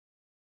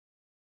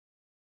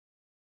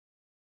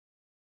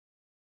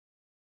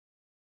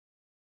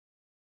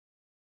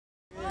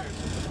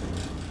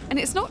And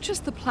it's not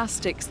just the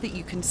plastics that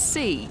you can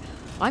see.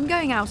 I'm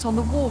going out on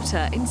the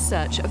water in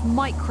search of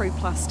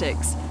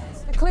microplastics.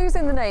 The clue's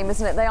in the name,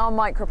 isn't it? They are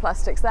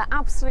microplastics. They're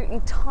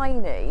absolutely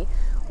tiny.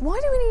 Why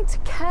do we need to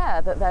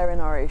care that they're in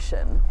our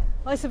ocean?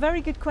 Well, it's a very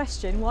good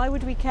question. Why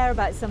would we care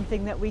about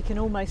something that we can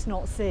almost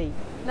not see?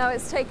 Now,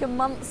 it's taken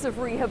months of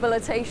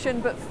rehabilitation,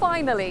 but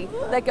finally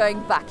they're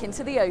going back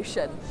into the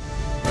ocean.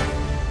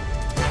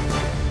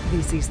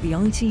 This is the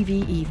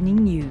ITV Evening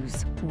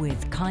News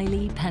with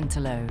Kylie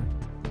Pentelow.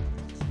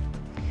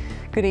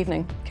 Good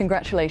evening.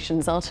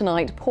 Congratulations are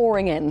tonight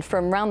pouring in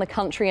from around the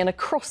country and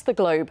across the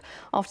globe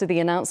after the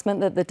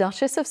announcement that the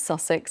Duchess of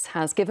Sussex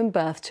has given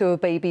birth to a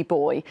baby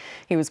boy.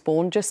 He was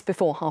born just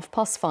before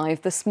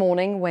 5:30 this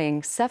morning,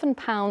 weighing 7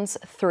 pounds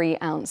 3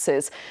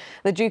 ounces.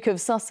 The Duke of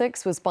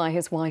Sussex was by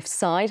his wife's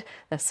side.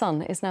 Their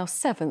son is now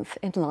 7th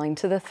in line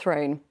to the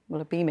throne. Well,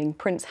 a beaming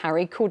Prince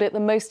Harry called it the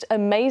most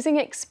amazing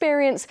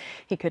experience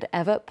he could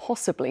ever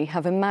possibly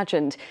have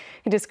imagined.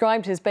 He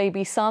described his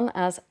baby son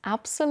as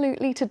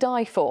absolutely to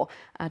die for,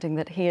 adding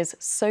that he is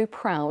so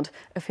proud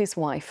of his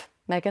wife.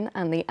 Meghan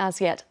and the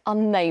as-yet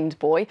unnamed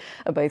boy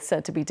are both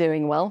said to be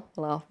doing well.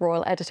 Well, our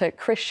royal editor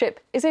Chris Shipp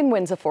is in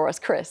Windsor for us.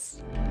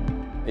 Chris.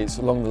 It's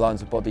along the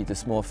lines of body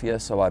dysmorphia,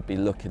 so I'd be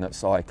looking at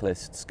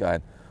cyclists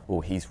going,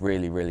 oh, he's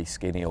really, really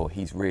skinny, or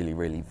he's really,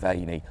 really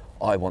veiny.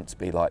 I want to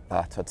be like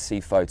that. I'd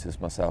see photos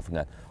of myself and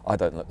go, I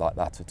don't look like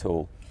that at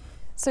all.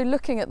 So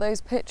looking at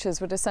those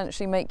pictures would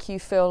essentially make you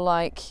feel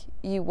like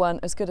you weren't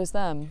as good as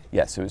them?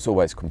 Yeah, so it's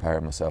always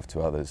comparing myself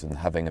to others and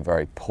having a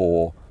very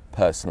poor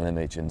personal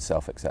image and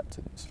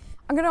self-acceptance.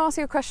 I'm going to ask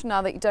you a question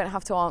now that you don't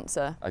have to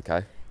answer.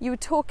 OK. You were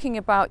talking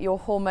about your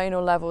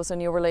hormonal levels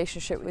and your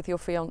relationship with your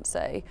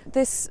fiancée.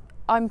 This,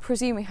 I'm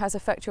presuming, has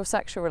affected your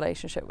sexual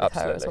relationship with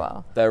her as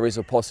well? There is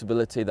a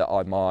possibility that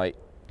I might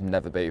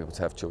never be able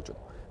to have children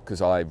because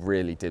I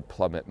really did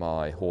plummet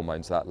my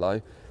hormones that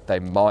low. They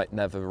might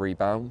never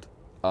rebound.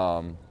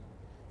 And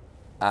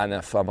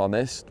if I'm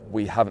honest,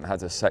 we haven't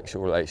had a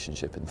sexual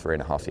relationship in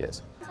 3.5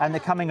 years. And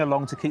they're coming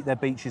along to keep their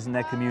beaches and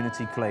their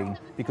community clean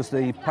because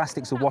the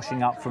plastics are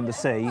washing up from the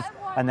sea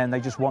and then they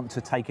just want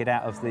to take it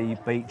out of the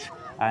beach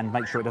and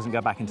make sure it doesn't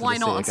go back into the sea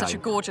again. Why not on such a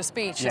gorgeous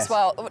beach as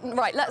well?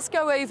 Right, let's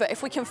go over,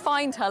 if we can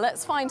find her,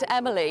 let's find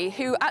Emily,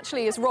 who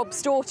actually is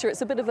Rob's daughter.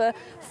 It's a bit of a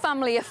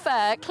family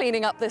affair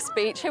cleaning up this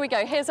beach. Here we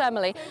go, here's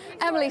Emily.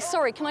 Emily,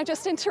 sorry, can I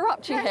just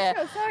interrupt you here?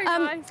 Sure, sorry,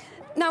 guys.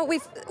 Now,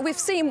 we've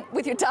seen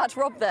with your dad,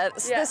 Rob,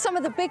 there's some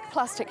of the big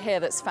plastic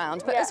here that's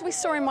found, but as we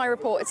saw in my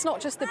report, it's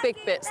not just the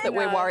big bits that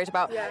we're worried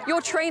about.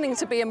 You're training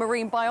to be a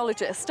marine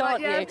biologist,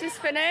 aren't you? Yeah, I've just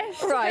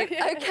finished. Right,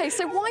 OK,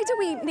 so why do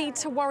we need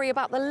to worry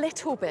about the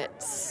little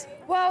bits?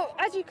 Well,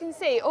 as you can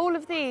see, all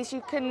of these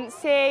you can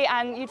see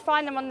and you'd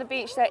find them on the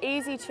beach, they're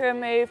easy to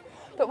remove.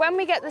 But when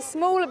we get the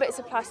smaller bits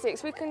of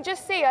plastics, we can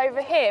just see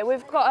over here,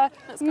 we've got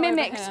a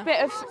mimicked bit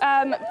of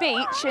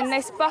beach in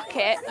this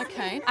bucket.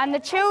 OK. And the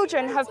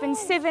children have been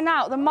sieving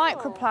out the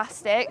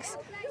microplastics.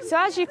 So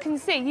as you can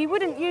see, you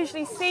wouldn't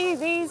usually see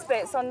these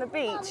bits on the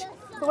beach.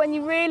 But when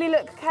you really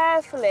look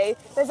carefully,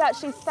 there's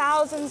actually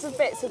thousands of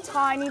bits of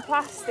tiny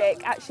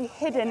plastic actually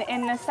hidden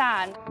in the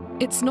sand.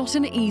 It's not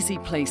an easy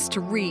place to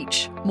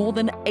reach. More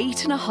than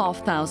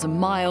 8,500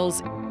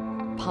 miles,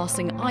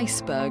 passing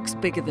icebergs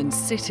bigger than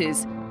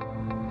cities,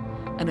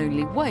 and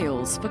only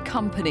whales for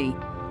company.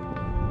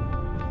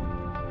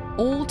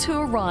 All to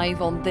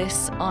arrive on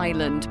this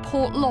island,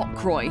 Port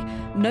Lockroy,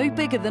 no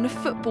bigger than a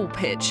football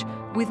pitch,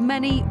 with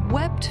many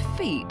webbed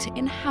feet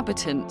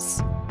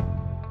inhabitants.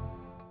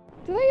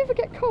 Do they ever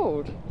get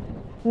cold?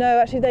 No,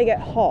 actually they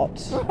get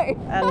hot, Right.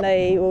 And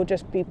they will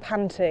just be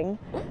panting,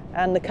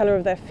 and the colour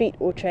of their feet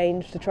will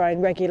change to try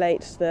and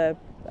regulate the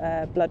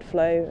blood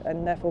flow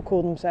and therefore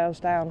cool themselves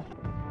down.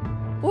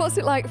 What's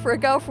it like for a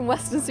girl from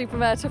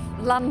Weston-super-Mare to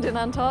land in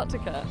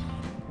Antarctica?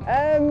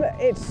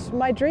 It's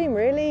my dream,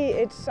 really.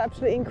 It's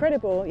absolutely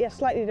incredible. Yes,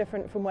 slightly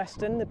different from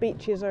Weston. The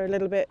beaches are a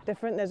little bit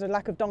different. There's a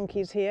lack of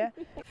donkeys here.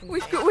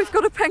 We've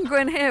got a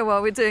penguin here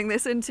while we're doing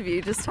this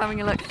interview, just having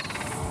a look.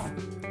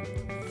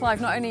 Clive,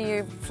 not only are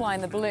you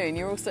flying the balloon,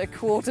 you're also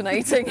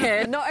coordinating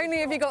here. Not only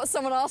have you got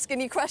someone asking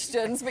you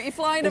questions, but you're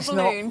flying a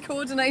balloon,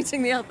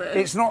 coordinating the others.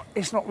 It's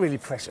not really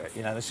pressure,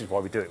 you know, this is why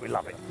we do it, we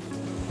love it.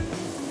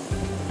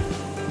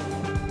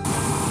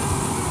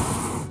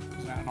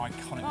 Isn't that an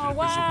iconic Oh,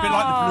 wow. It's a bit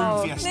like the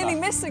Balloon Fiesta. Nearly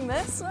missing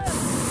this.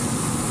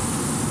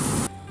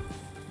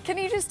 Can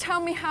you just tell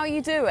me how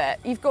you do it?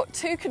 You've got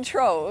 2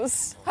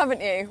 controls,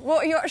 haven't you?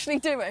 What are you actually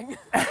doing?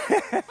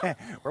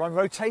 Well, I'm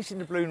rotating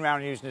the balloon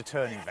round using a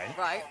turning vent.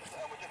 Right.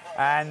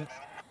 And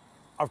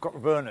I've got the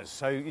burners,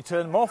 so you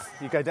turn them off,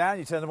 you go down,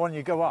 you turn them on,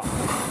 you go up.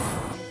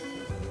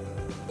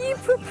 You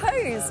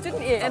proposed,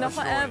 didn't you, in a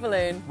hot air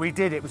balloon? We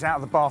did, it was out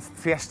of the Bath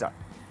Fiesta.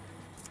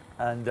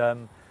 And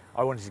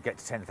I wanted to get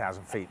to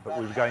 10,000 feet, but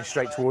we were going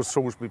straight towards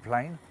Salisbury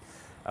Plain.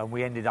 And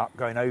we ended up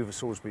going over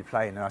Salisbury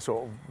Plain, and I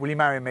thought, will you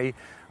marry me?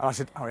 And I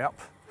said, hurry up.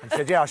 And she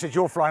said, yeah. I said,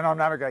 you're flying, I'm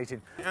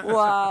navigating.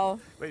 Wow,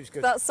 But it was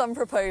good. That's some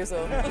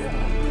proposal.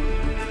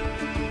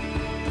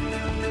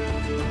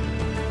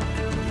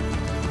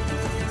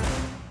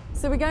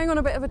 So we're going on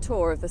a bit of a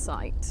tour of the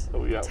site.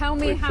 Oh, yeah. Tell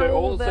me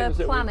how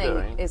the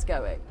planning is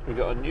going. We've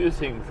got a new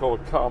thing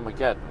called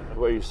Carmageddon,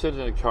 where you sit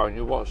in a car and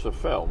you watch the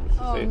films.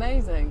 Oh,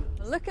 amazing.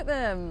 Look at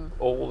them.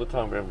 All the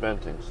time we're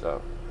inventing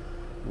stuff,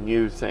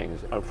 new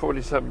things. And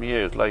 47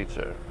 years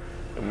later,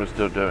 and we're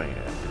still doing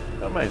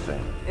it.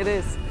 Amazing. It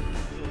is.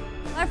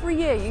 Every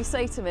year you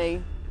say to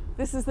me,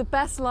 this is the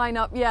best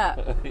lineup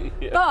yet.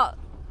 Yeah. But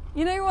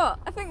you know what?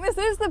 I think this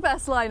is the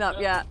best lineup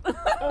yet.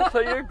 Oh,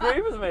 so you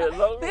agree with me at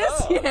long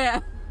This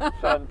year.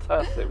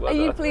 Fantastic. Well Are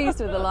you done. pleased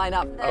with the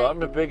lineup? Oh,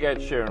 I'm a big Ed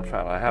Sheeran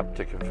fan, I have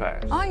to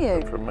confess. Are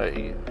you? For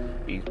me,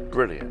 he's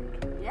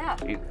brilliant. Yeah.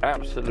 He's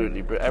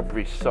absolutely brilliant.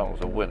 Every song's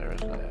a winner,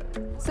 isn't it?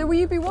 So will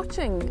you be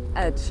watching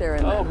Ed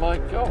Sheeran then? Oh my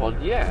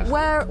God, yes.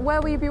 Where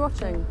will you be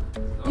watching?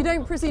 You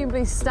don't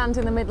presumably stand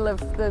in the middle of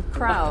the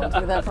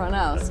crowd with everyone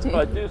else, do you?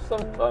 I do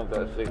sometimes,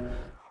 actually.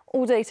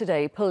 All day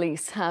today,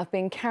 police have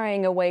been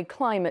carrying away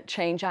climate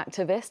change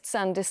activists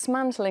and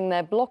dismantling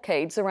their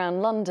blockades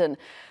around London.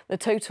 The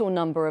total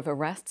number of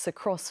arrests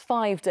across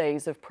 5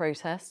 days of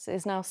protests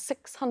is now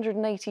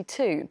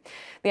 682.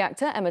 The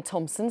actor Emma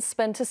Thompson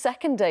spent a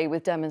second day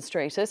with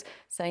demonstrators,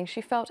 saying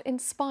she felt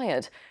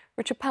inspired.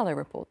 Richard Pellow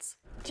reports.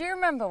 Do you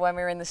remember when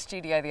we were in the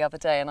studio the other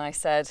day and I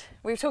said,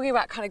 we were talking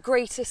about kind of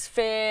greatest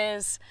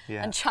fears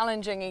and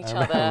challenging each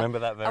other. I remember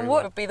that very And well.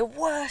 what would be the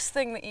worst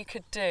thing that you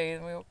could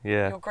do?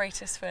 Your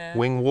greatest fear?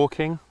 Wing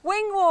walking.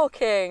 Wing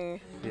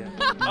walking. Yeah.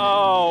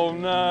 Oh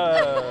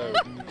no.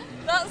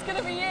 That's going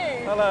to be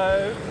you.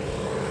 Hello.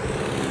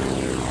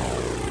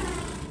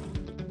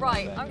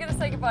 Right, I'm going to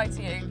say goodbye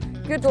to you.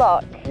 Good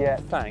luck. Yeah,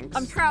 thanks.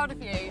 I'm proud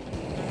of you.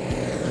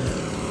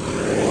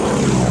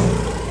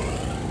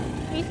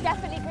 He's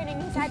definitely grinning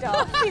his head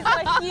off. He's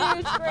got a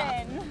huge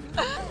grin.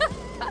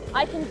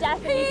 I can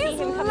definitely see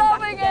him coming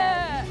loving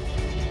back again.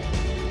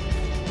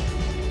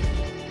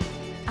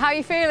 it. How are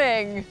you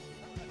feeling?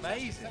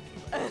 Amazing.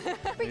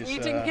 You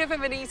didn't give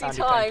him an easy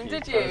time,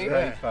 did you? It was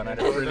really fun. I had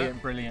a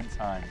brilliant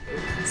time.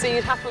 So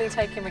you'd happily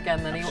take him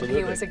again then?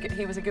 He was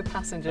a good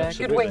passenger,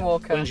 good wing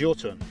walker. When's your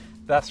turn?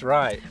 That's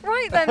right.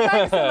 Right then,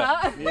 thanks for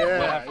that.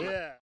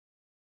 Yeah.